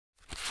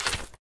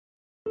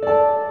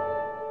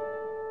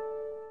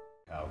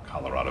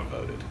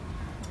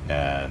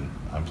and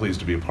I'm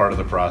pleased to be a part of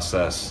the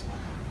process.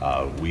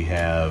 We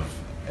have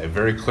a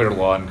very clear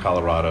law in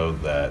Colorado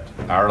that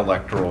our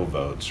electoral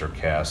votes are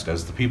cast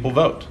as the people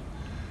vote.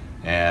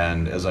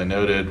 And as I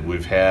noted,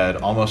 we've had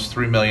almost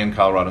 3 million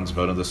Coloradans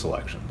vote in this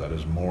election. That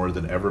is more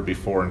than ever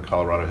before in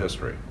Colorado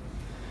history.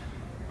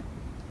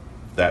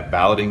 That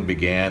balloting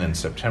began in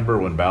September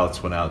when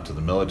ballots went out to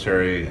the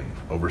military and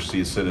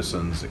overseas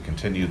citizens. It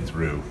continued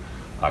through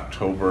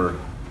October,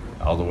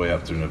 all the way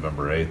up through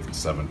November 8th at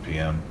 7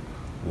 p.m.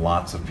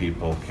 Lots of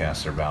people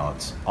cast their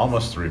ballots,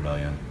 almost 3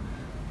 million,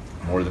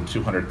 more than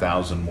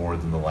 200,000 more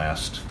than the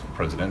last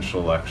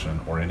presidential election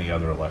or any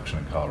other election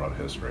in Colorado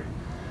history.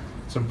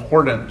 It's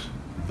important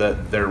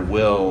that there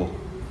will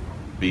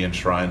be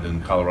enshrined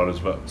in Colorado's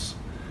votes.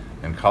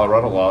 And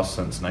Colorado law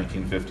since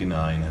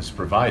 1959 has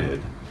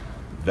provided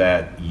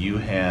that you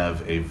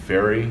have a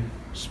very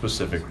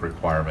specific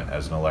requirement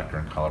as an elector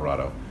in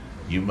Colorado.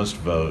 You must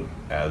vote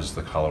as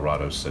the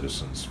Colorado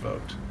citizens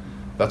vote.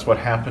 That's what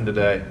happened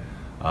today.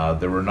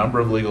 There were a number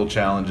of legal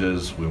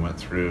challenges. We went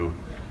through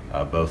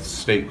both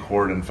state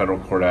court and federal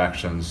court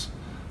actions.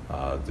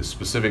 The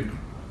specific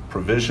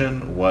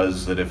provision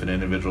was that if an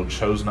individual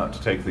chose not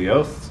to take the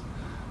oath,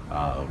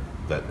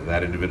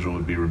 that individual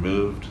would be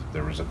removed.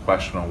 There was a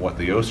question on what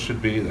the oath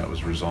should be. That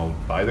was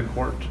resolved by the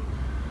court.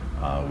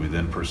 We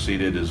then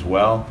proceeded as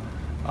well,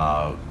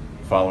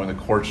 following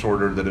the court's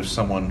order that if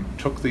someone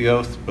took the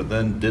oath but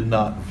then did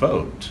not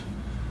vote,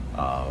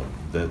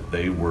 that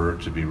they were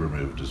to be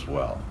removed as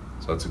well.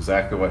 So that's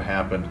exactly what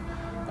happened.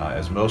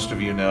 As most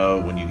of you know,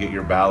 when you get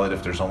your ballot,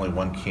 if there's only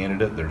one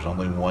candidate, there's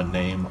only one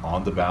name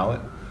on the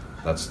ballot.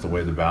 That's the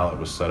way the ballot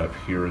was set up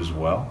here as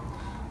well.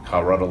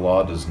 Colorado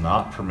law does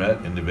not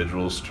permit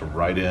individuals to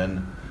write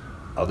in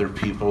other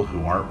people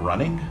who aren't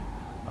running,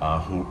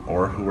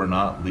 who are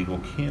not legal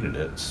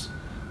candidates.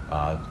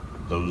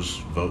 Those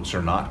votes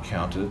are not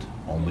counted,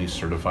 only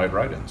certified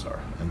write-ins are.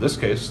 In this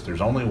case,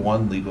 there's only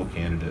one legal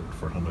candidate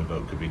for whom a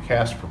vote could be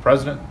cast for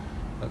president.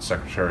 That's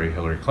Secretary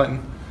Hillary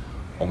Clinton.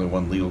 Only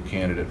one legal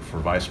candidate for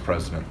vice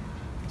president,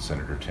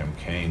 Senator Tim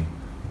Kaine.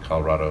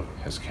 Colorado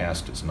has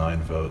cast its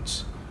 9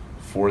 votes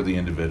for the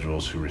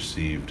individuals who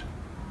received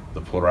the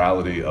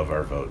plurality of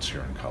our votes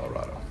here in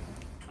Colorado.